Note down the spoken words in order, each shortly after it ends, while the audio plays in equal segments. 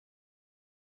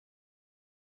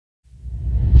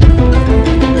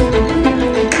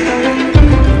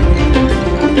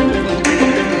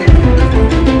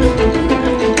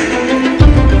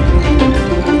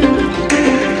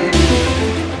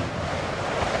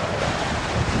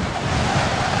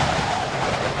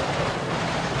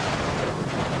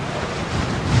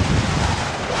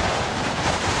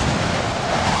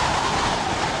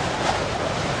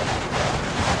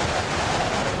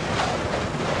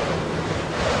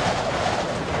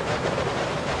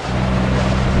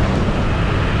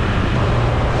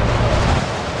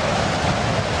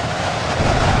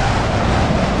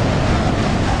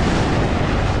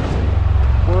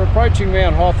reaching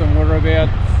Mount Hotham, we're about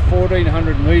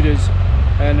 1,400 metres,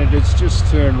 and it has just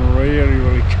turned really,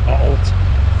 really cold.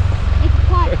 It's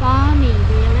quite balmy,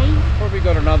 really. Probably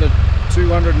got another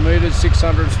 200 metres,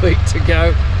 600 feet to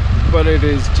go, but it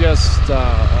is just,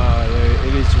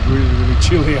 it is really, really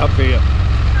chilly up here.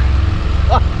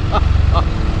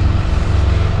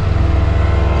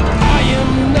 I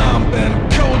am numb and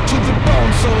cold to the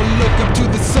bone, so look up to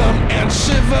the sun and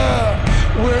shiver.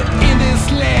 We're in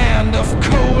this land of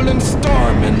cold and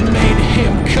storm, and made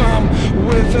him come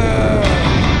with her.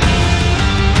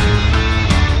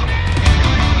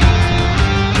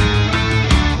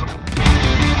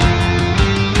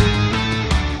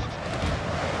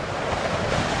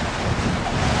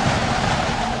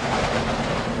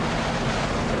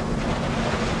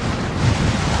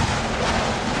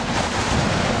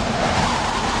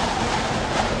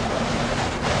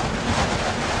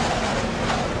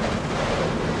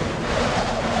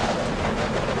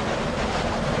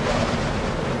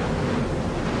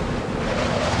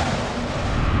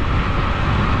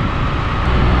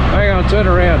 Turn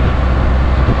around.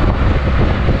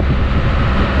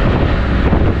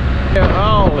 Yeah,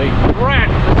 holy crap,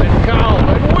 is it cold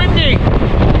and windy.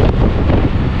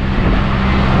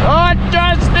 Oh,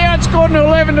 just now it's gone to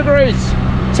 11 degrees.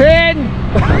 10.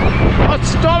 Oh,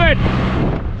 stop it.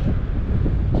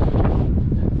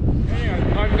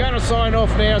 Anyway, I'm going to sign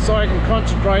off now so I can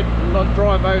concentrate and not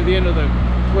drive over the end of the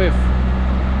cliff.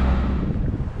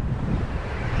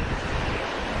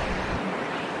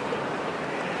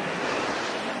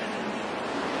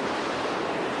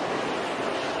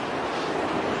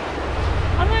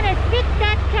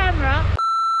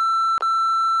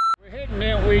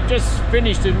 We just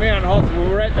finished in Mount Hotham. We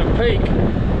were at the peak.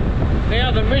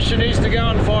 Now the mission is to go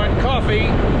and find coffee,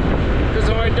 because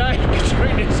my day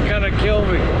Katrina's going to kill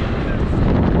me.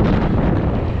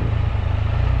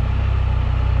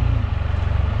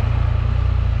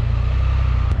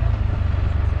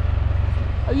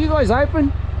 Are you guys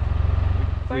open?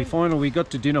 We got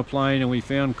to Dinner Plain and we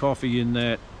found coffee in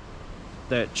that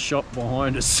shop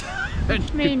behind us. I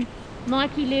mean,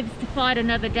 Mikey lives to fight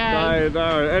another day.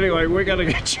 No. Anyway, we're going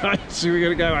to get changed, so we're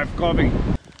going to go have coffee.